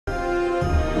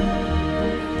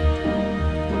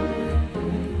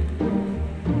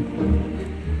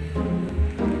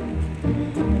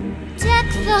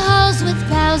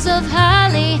boughs of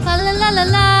holly. Fa la la la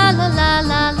la la la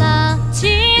la la.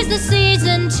 'Tis the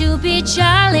season to be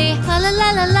jolly. Fa la la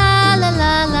la la la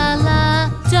la la la.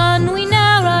 Don we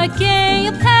now our gay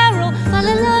apparel. Fa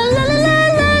la la la la la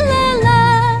la la la.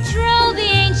 Troll the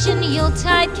ancient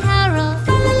Yuletide carol.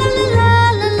 Fa la la la la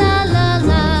la la la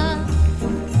la.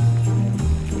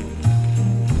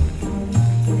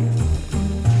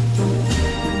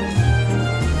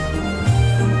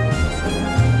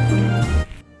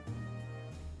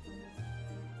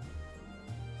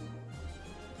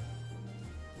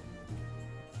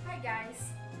 Hi guys,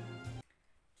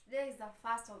 today is the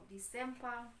 1st of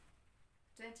December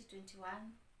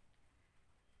 2021.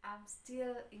 I'm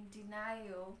still in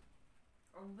denial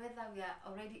on whether we are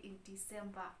already in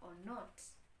December or not,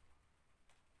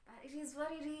 but it is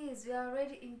what it is. We are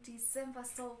already in December,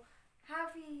 so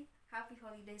happy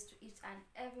holidays to each and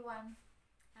everyone,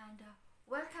 and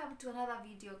welcome to another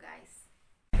video, guys.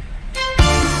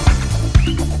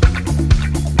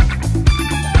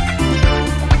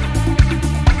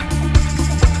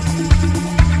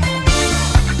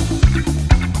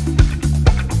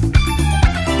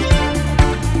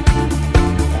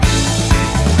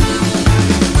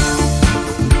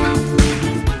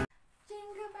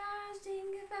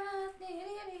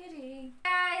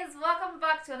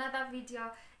 To another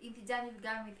video in the Journey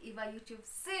Began with Eva YouTube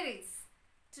series.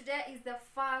 Today is the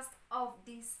 1st of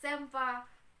December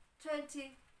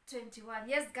 2021.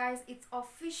 Yes guys, it's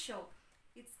official.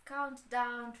 It's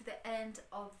countdown to the end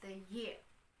of the year.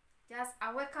 Just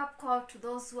a wake-up call to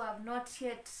those who have not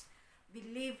yet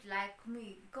believed like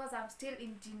me, because I'm still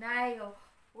in denial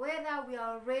whether we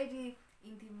are already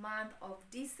in the month of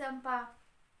December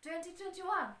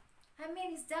 2021. I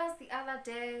mean, it's just the other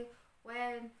day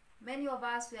when many of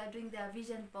us were doing their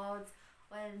vision boards,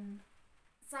 when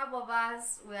some of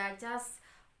us were just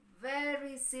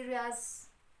very serious,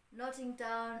 noting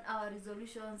down our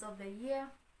resolutions of the year.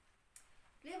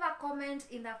 Leave a comment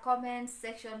in the comment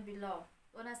section below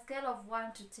on a scale of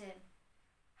 1 to 10.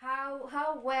 How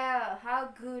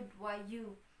good were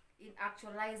you in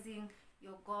actualizing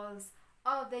your goals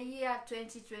of the year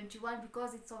 2021?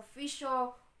 Because it's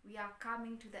official, we are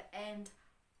coming to the end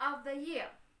of the year.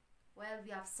 Well,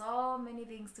 we have so many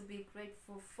things to be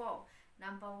grateful for.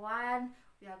 Number one,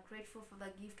 we are grateful for the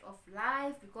gift of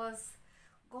life, because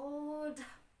God,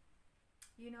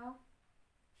 you know,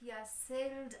 He has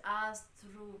sailed us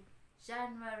through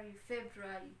January,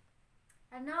 February,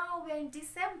 and now we're in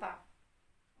December.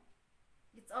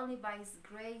 It's only by His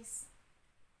grace,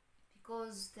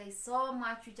 because there's so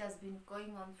much which has been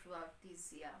going on throughout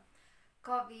this year.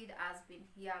 COVID has been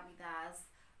here with us.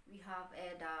 We have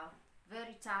had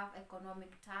very tough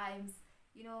economic times,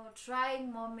 you know,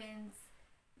 trying moments.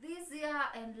 This year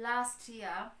and last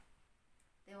year,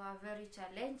 they were very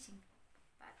challenging.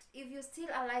 But if you're still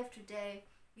alive today,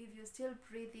 if you're still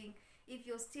breathing, if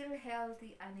you're still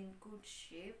healthy and in good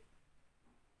shape,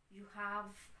 you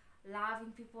have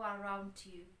loving people around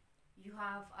you, you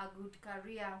have a good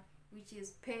career which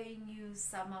is paying you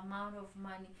some amount of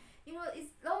money. You know,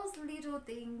 it's those little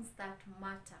things that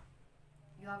matter.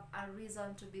 You have a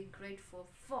reason to be grateful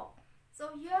for. So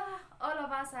yeah, all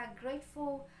of us are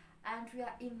grateful, and we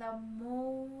are in the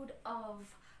mood of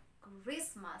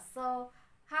Christmas. So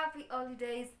happy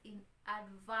holidays in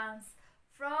advance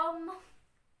from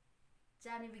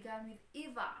Journey Began with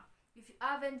Eva. If you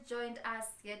haven't joined us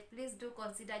yet, please do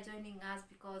consider joining us,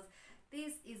 because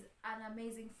this is an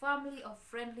amazing family of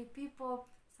friendly people,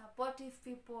 supportive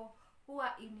people who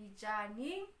are in a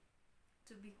journey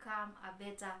to become a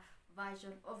better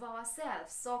version of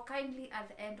ourselves. So kindly, at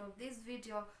the end of this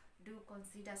video, do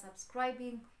consider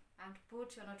subscribing and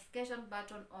put your notification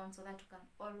button on, so that you can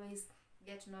always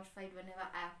get notified whenever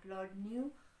I upload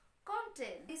new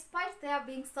content. Despite there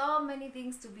being so many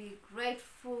things to be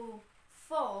grateful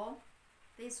for,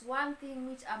 there's one thing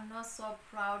which I'm not so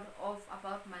proud of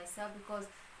about myself, because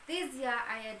this year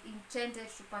I had intended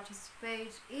to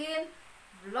participate in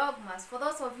Vlogmas. For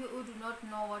those of you who do not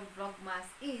know what Vlogmas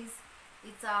is,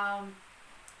 it's a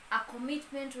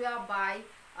commitment whereby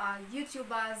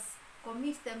YouTubers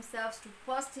commit themselves to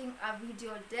posting a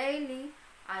video daily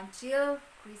until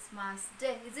Christmas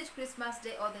Day. Is it Christmas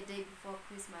Day or the day before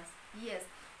Christmas? Yes.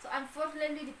 So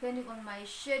unfortunately, depending on my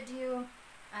schedule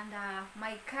and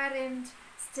my current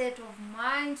state of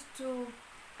mind too,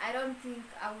 I don't think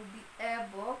I will be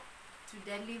able to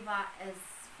deliver as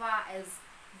far as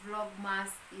Vlogmas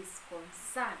is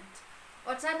concerned.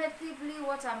 Alternatively,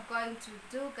 what I'm going to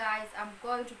do, guys, I'm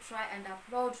going to try and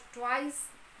upload twice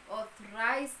or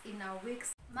thrice in a week.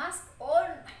 Mask on.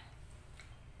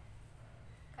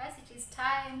 Guys, it is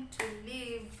time to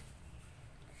leave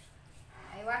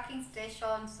my working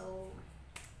station, so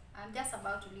I'm just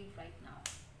about to leave right now.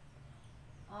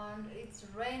 And it's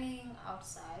raining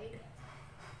outside.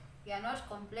 We are not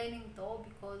complaining though,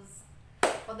 because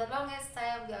for the longest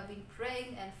time we have been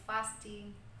praying and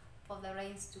fasting for the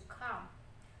rains to come.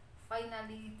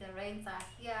 Finally, the rains are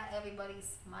here. Everybody is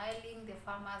smiling. The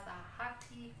farmers are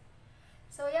happy.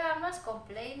 So yeah, I'm not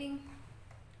complaining.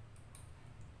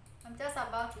 I'm just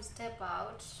about to step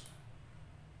out.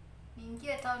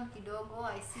 Ningie town kidogo.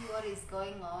 I see what is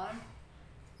going on.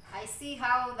 I see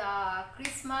how the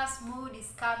Christmas mood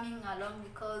is coming along,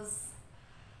 because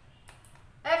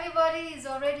everybody is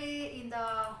already in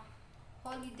the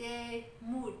holiday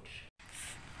mood.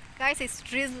 Guys, it's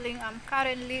drizzling. I'm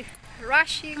currently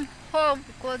rushing home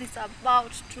because it's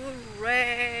about to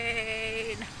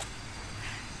rain.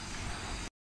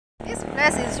 This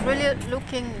place is really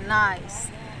looking nice.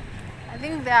 I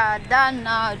think they are done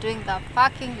now doing the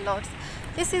parking lots.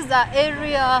 This is the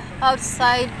area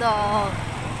outside the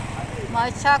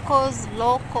Machakos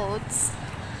law courts.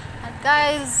 And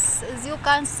guys, as you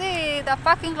can see, the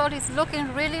parking lot is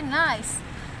looking really nice.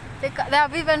 They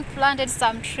have even planted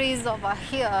some trees over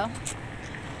here,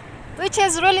 which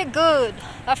is really good.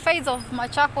 The face of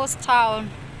Machakos town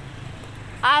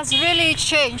has really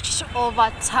changed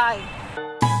over time.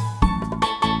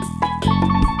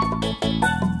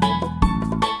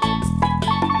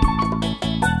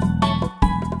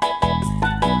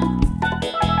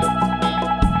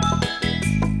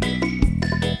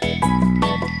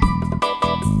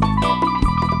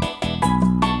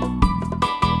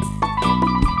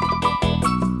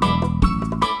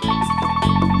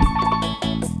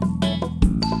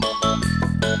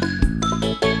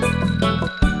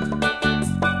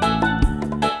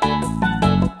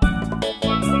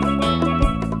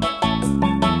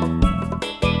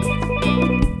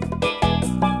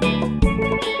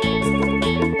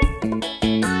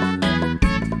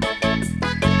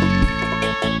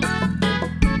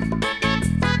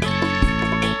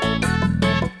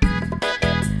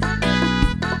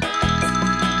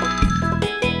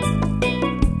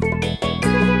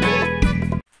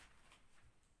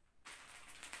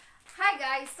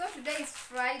 So today is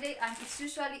Friday and it's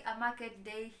usually a market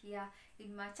day here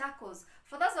in Machakos.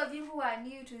 For those of you who are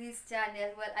new to this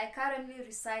channel, well, I currently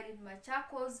reside in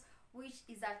Machakos, which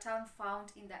is a town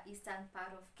found in the eastern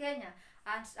part of Kenya.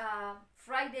 And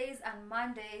Fridays and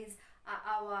Mondays are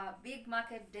our big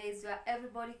market days where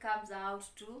everybody comes out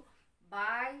to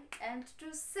buy and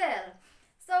to sell.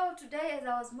 So today, as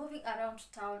I was moving around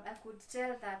town, I could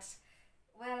tell that,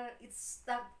 well, it's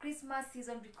the Christmas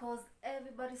season because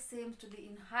everybody seems to be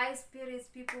in high spirits.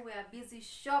 People were busy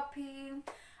shopping,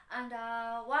 and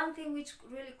one thing which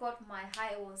really caught my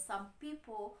eye was some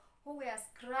people who were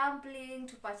scrambling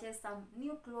to purchase some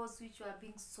new clothes which were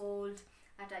being sold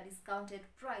at a discounted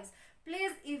price.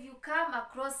 Please, if you come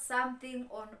across something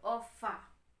on offer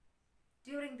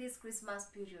during this Christmas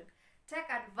period, take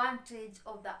advantage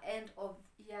of the end of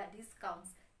year discounts.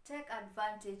 Take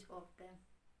advantage of them,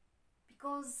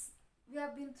 because we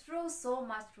have been through so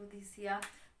much through this year.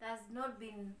 There's not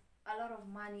been a lot of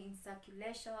money in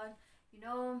circulation. You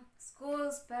know,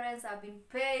 schools, parents have been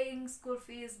paying school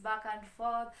fees back and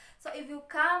forth. So if you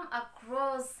come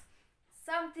across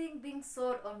something being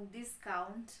sold on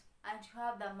discount and you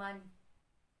have the money,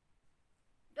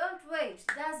 don't wait,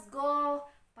 just go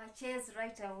purchase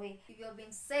right away. If you've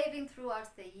been saving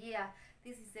throughout the year,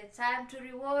 this is the time to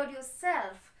reward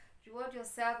yourself. Reward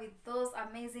yourself with those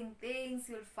amazing things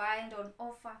you'll find on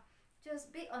offer.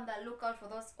 Just be on the lookout for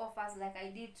those offers like I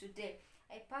did today.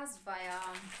 I passed via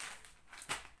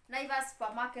Naivas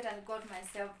supermarket and got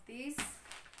myself this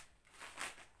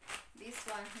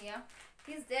one here.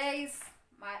 These days,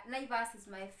 Naivas is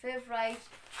my favorite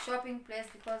shopping place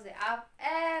because they have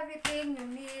everything you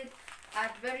need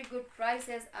at very good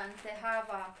prices, and they have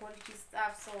quality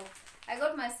stuff. So I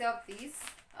got myself this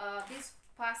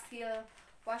pastel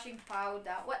washing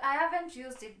powder. Well, I haven't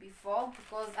used it before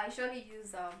because I usually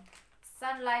use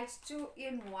Sunlight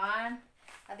 2-in-1.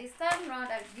 This time around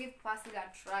I'll give pastel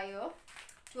a trial.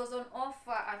 It was on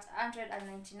offer at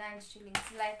 199 shillings,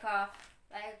 like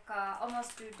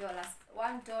almost $2, $1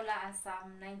 and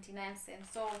some 99 cents.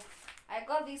 So I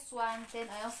got this one. Then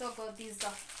I also got this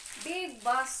big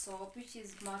bar soap, which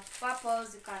is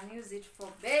multi-purpose. You can use it for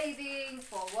bathing,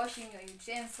 for washing your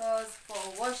utensils,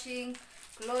 for washing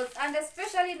clothes, and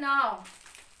especially now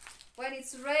when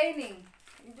it's raining.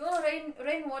 You know,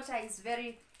 rainwater is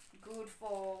very good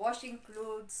for washing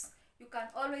clothes. You can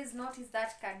always notice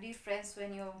that difference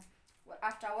when you,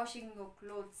 after washing your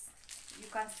clothes, you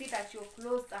can see that your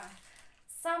clothes are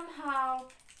somehow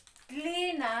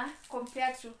cleaner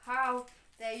compared to how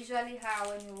they usually are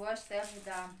when you wash them with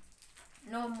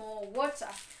no more water.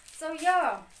 So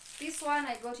yeah, this one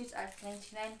I got it at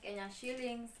 99 Kenya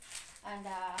shillings. And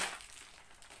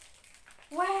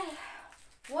well,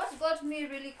 what got me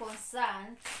really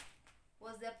concerned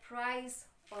was the price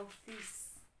of this.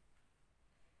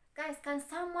 Guys, can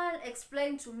someone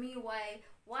explain to me why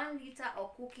 1 liter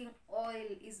of cooking oil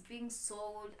is being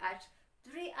sold at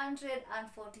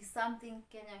 340 something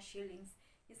Kenya shillings?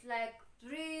 It's like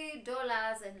 $3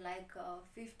 and like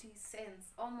 50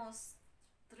 cents, almost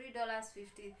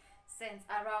 $3.50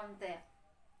 around there.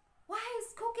 Why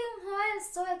is cooking oil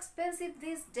so expensive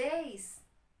these days?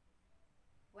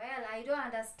 Well, I don't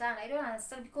understand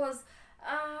because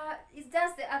it's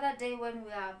just the other day when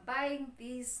we are buying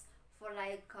this for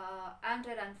like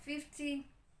 150.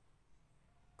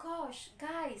 Gosh,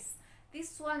 guys,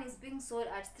 this one is being sold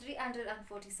at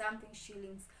 340 something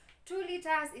shillings. 2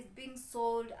 liters is being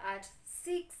sold at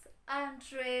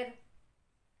 600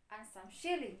 and some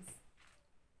shillings.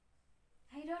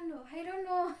 I don't know I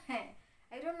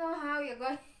don't know how you're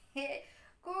going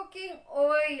cooking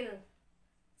oil.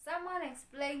 Someone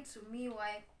explain to me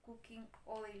why cooking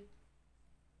oil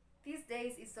these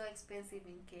days is so expensive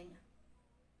in Kenya.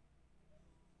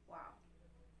 Wow.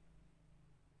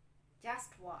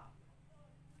 Just wow.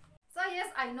 So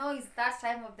yes, I know it's that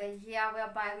time of the year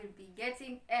whereby we'll be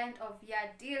getting end of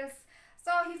year deals.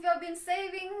 So if you've been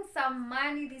saving some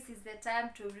money, this is the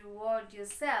time to reward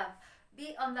yourself.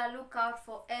 Be on the lookout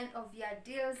for end of year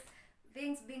deals,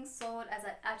 things being sold at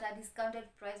a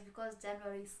discounted price because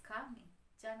January is coming.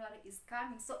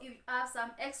 So if you have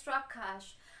some extra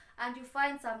cash and you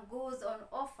find some goods on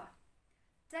offer,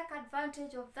 take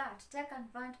advantage of that. Take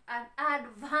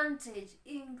advantage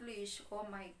English, oh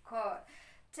my god.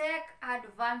 Take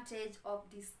advantage of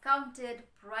discounted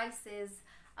prices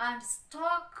and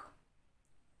stock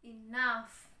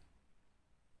enough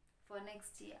for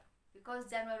next year because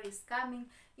January is coming.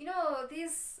 You know,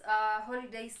 this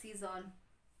holiday season,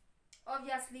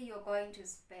 obviously you're going to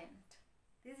spend.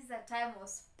 This is a time of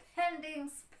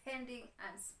spending.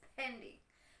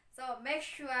 So make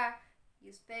sure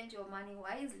you spend your money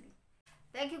wisely.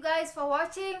 Thank you guys for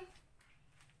watching.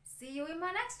 See you in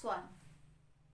my next one.